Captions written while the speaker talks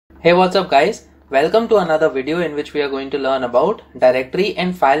Hey, what's up guys? Welcome to another video in which we are going to learn about directory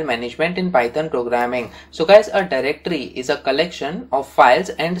and file management in Python programming. So guys, a directory is a collection of files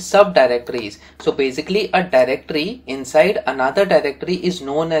and subdirectories. So basically a directory inside another directory is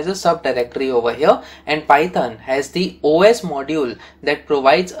known as a subdirectory over here, and Python has the OS module that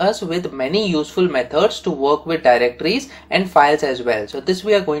provides us with many useful methods to work with directories and files as well. So this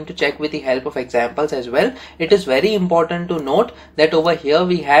we are going to check with the help of examples as well. It is very important to note that over here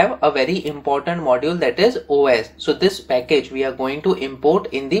we have a very important module, that is OS. So this package we are going to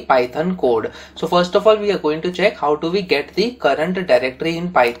import in the Python code. So first of all, we are going to check how do we get the current directory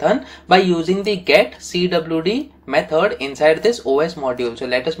in Python by using the getcwd method inside this OS module. So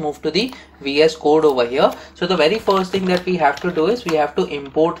let us move to the VS Code over here. So the very first thing that we have to do is we have to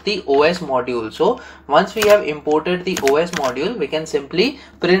import the OS module. So once we have imported the OS module, we can simply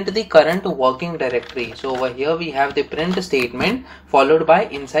print the current working directory. So over here we have the print statement followed by,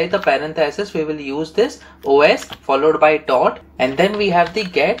 inside the parenthesis we will use this OS followed by dot, and then we have the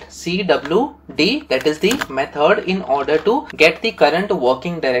getcwd, that is the method in order to get the current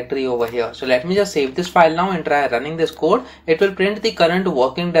working directory over here. So let me just save this file now and try running this code. It will print the current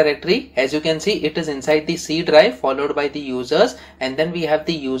working directory. As you can see, it is inside the C drive followed by the users, and then we have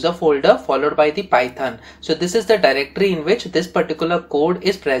the user folder followed by the Python. So this is the directory in which this particular code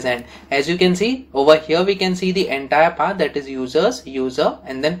is present. As you can see over here, we can see the entire path, that is users, user,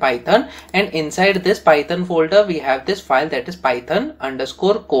 and then Python, and inside this Python folder we have this file, that is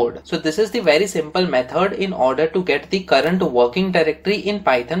Python_code. So this is the very simple method in order to get the current working directory in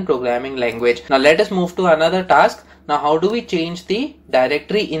Python programming language. Now let us move to another task. Now how do we change the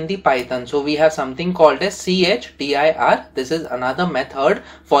directory in the Python? So we have something called as chdir. This is another method,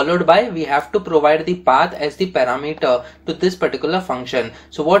 followed by we have to provide the path as the parameter to this particular function.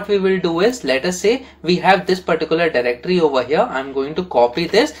 So what we will do is, let us say we have this particular directory over here. I'm going to copy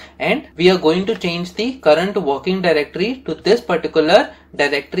this and we are going to change the current working directory to this particular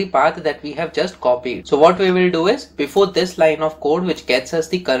directory path that we have just copied. So what we will do is, before this line of code which gets us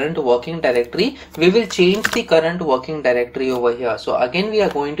the current working directory, we will change the current working directory over here. So again we are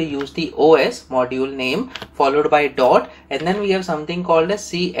going to use the OS module name followed by dot, and then we have something called as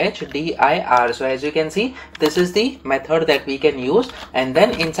chdir. So as you can see, this is the method that we can use, and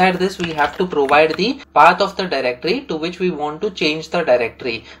then inside this we have to provide the path of the directory to which we want to change the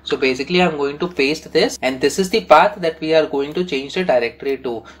directory. So basically I'm going to paste this, and this is the path that we are going to change the directory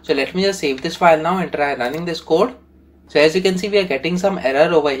to. So let me just save this file now and try running this code. So as you can see, we are getting some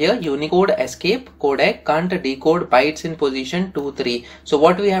error over here. Unicode escape codec can't decode bytes in position 2, 3. So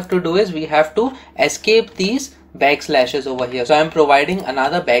what we have to do is we have to escape these backslashes over here. So I am providing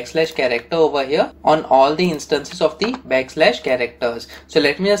another backslash character over here on all the instances of the backslash characters. So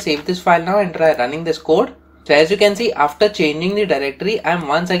let me just save this file now and try running this code. So as you can see, after changing the directory, I am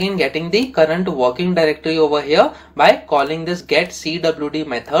once again getting the current working directory over here by calling this getcwd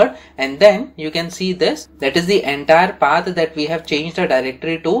method, and then you can see this, that is the entire path that we have changed the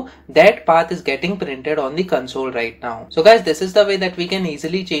directory to. That path is getting printed on the console right now. So guys, this is the way that we can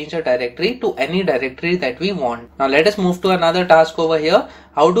easily change a directory to any directory that we want. Now let us move to another task over here.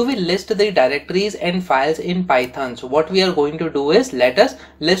 How do we list the directories and files in Python? So what we are going to do is, let us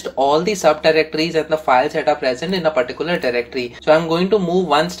list all the subdirectories and the files that are present in a particular directory. So I'm going to move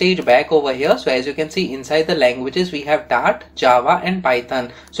one stage back over here. So as you can see, inside the languages we have Dart, Java and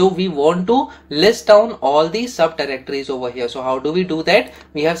Python. So we want to list down all the subdirectories over here. So how do we do that?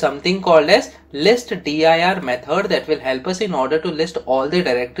 We have something called as listdir method that will help us in order to list all the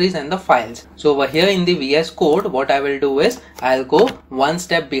directories and the files. So over here in the VS Code, what I will do is I'll go one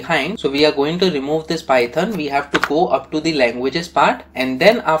step behind. So we are going to remove this Python. We have to go up to the languages part, and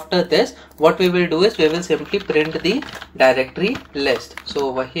then after this what we will do is we will simply print the directory list. So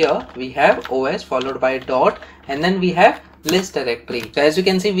over here we have OS followed by dot, and then we have list directory. So as you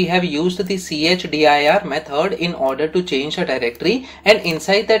can see, we have used the chdir method in order to change a directory, and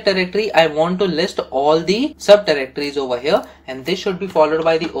inside that directory I want to list all the subdirectories over here, and this should be followed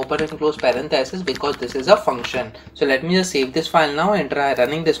by the open and close parenthesis because this is a function. So let me just save this file now and try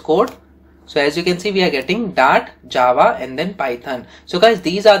running this code. So as you can see, we are getting Dart, Java and then Python. So guys,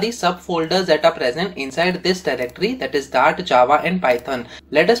 these are the subfolders that are present inside this directory, that is Dart, Java and Python.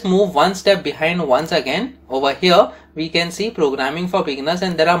 Let us move one step behind once again. Over here we can see programming for beginners,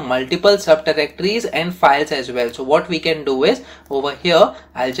 and there are multiple subdirectories and files as well. So what we can do is, over here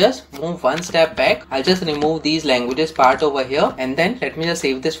I'll just move one step back. I'll just remove these languages part over here, and then let me just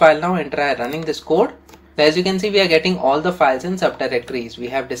save this file now and try running this code. So as you can see, we are getting all the files in subdirectories. We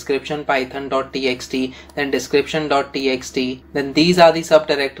have description python.txt, then description.txt, then these are the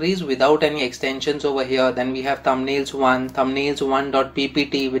subdirectories without any extensions over here. Then we have thumbnails1,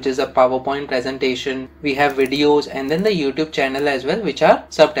 thumbnails1.ppt, which is a PowerPoint presentation. We have videos, and then the YouTube channel as well, which are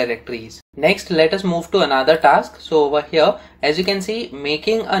subdirectories. Next, let us move to another task. So over here, as you can see,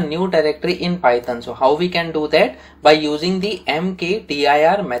 making a new directory in Python. So how we can do that? By using the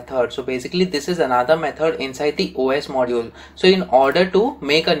mkdir method. So basically this is another method inside the OS module. So in order to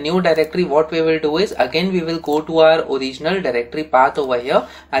make a new directory, what we will do is, again we will go to our original directory path over here.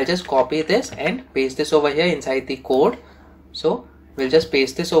 I'll just copy this and paste this over here inside the code. So we'll just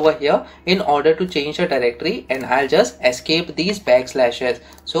paste this over here in order to change the directory, and I'll just escape these backslashes.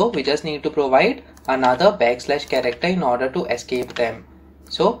 So we just need to provide another backslash character in order to escape them.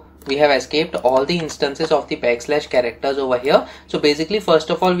 So we have escaped all the instances of the backslash characters over here. So basically, first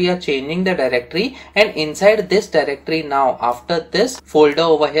of all, we are changing the directory, and inside this directory now, after this folder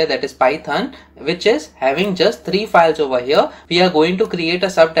over here, that is Python, which is having just 3 files over here, we are going to create a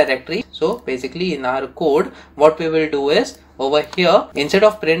subdirectory. So basically in our code, what we will do is, over here, instead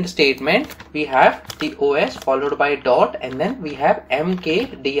of print statement, we have the OS followed by dot, and then we have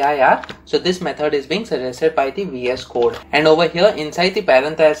mkdir. So this method is being suggested by the VS Code. And over here inside the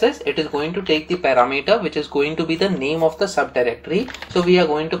parenthesis, it is going to take the parameter, which is going to be the name of the subdirectory. So we are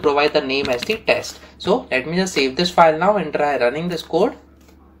going to provide the name as the test. So let me just save this file now and try running this code.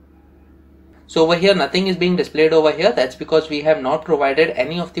 So over here, nothing is being displayed over here. That's because we have not provided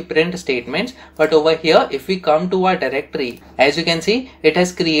any of the print statements. But over here, if we come to our directory, as you can see, it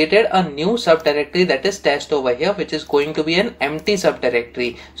has created a new subdirectory, that is test over here, which is going to be an empty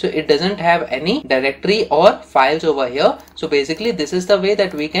subdirectory. So it doesn't have any directory or files over here. So basically this is the way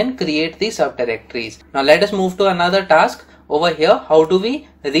that we can create the subdirectories. Now let us move to another task. Over here, how do we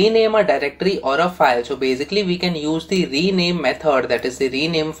rename a directory or a file? So basically we can use the rename method, that is the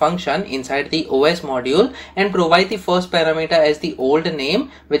rename function inside the OS module, and provide the first parameter as the old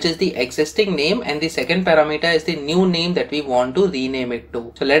name, which is the existing name, and the second parameter is the new name that we want to rename it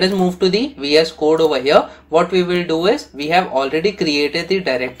to. So let us move to the VS Code over here. What we will do is, we have already created the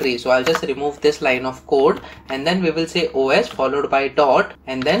directory. So I'll just remove this line of code, and then we will say OS followed by dot,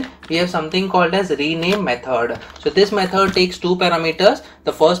 and then we have something called as rename method. So this method takes 2 parameters.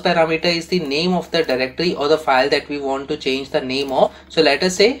 The first parameter is the name of the directory or the file that we want to change the name of. So let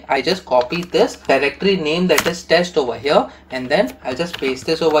us say I just copy this directory name, that is test over here, and then I'll just paste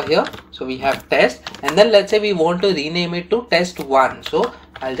this over here. So we have test, and then let's say we want to rename it to test1. So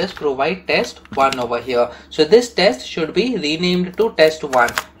I'll just provide test1 over here. So this test should be renamed to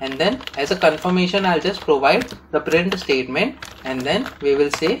test1, and then as a confirmation, I'll just provide the print statement, and then we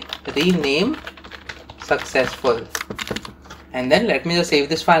will say rename successful. And then let me just save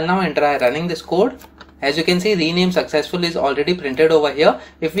this file now and try running this code. As you can see, rename successful is already printed over here.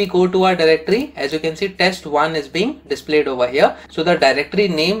 If we go to our directory, as you can see, test1 is being displayed over here. So the directory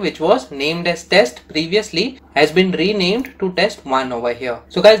name, which was named as test previously, has been renamed to test1 over here.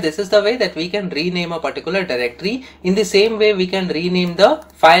 So guys, this is the way that we can rename a particular directory. In the same way, we can rename the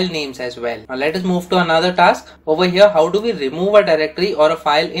file names as well. Now let us move to another task. Over here, how do we remove a directory or a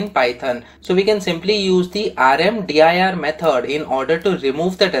file in Python? So we can simply use the rmdir method in order to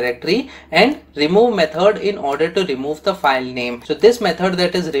remove the directory, and remove method in order to remove the file name. So this method,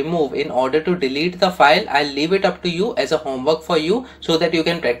 that is remove, in order to delete the file, I'll leave it up to you as a homework for you, so that you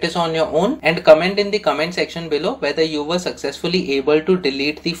can practice on your own, and comment in the comment section below whether you were successfully able to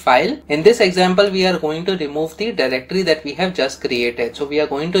delete the file. In this example, we are going to remove the directory that we have just created. So we are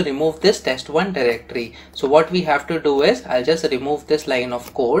going to remove this test1 directory. So what we have to do is, I'll just remove this line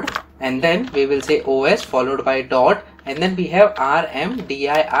of code, and then we will say OS followed by dot, and then we have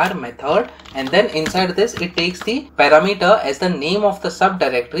rmdir method, and then inside this it takes the parameter as the name of the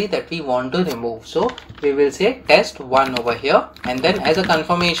subdirectory that we want to remove. So we will say test1 over here, and then as a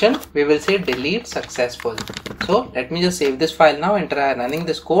confirmation we will say delete successful. So let me just save this file now and try running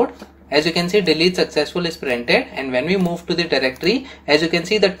this code. As you can see, delete successful is printed, and when we move to the directory, as you can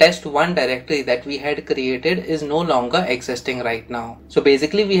see, the test1 directory that we had created is no longer existing right now. So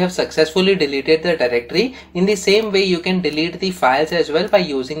basically we have successfully deleted the directory. In the same way, you can delete the files as well by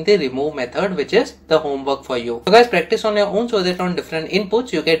using the remove method, which is the homework for you. So guys, practice on your own so that on different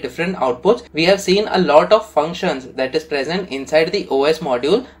inputs you get different outputs. We have seen a lot of functions that is present inside the OS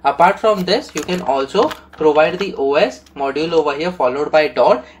module. Apart from this, you can also provide the OS module over here followed by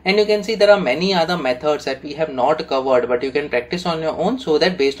dot, and you can see there are many other methods that we have not covered, but you can practice on your own so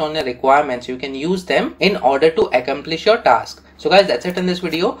that based on your requirements you can use them in order to accomplish your task. So guys, that's it in this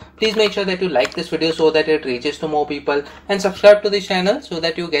video. Please make sure that you like this video so that it reaches to more people, and subscribe to this channel so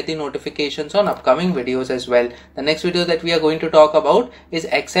that you get the notifications on upcoming videos as well. The next video that we are going to talk about is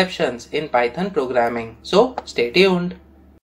exceptions in Python programming. So stay tuned.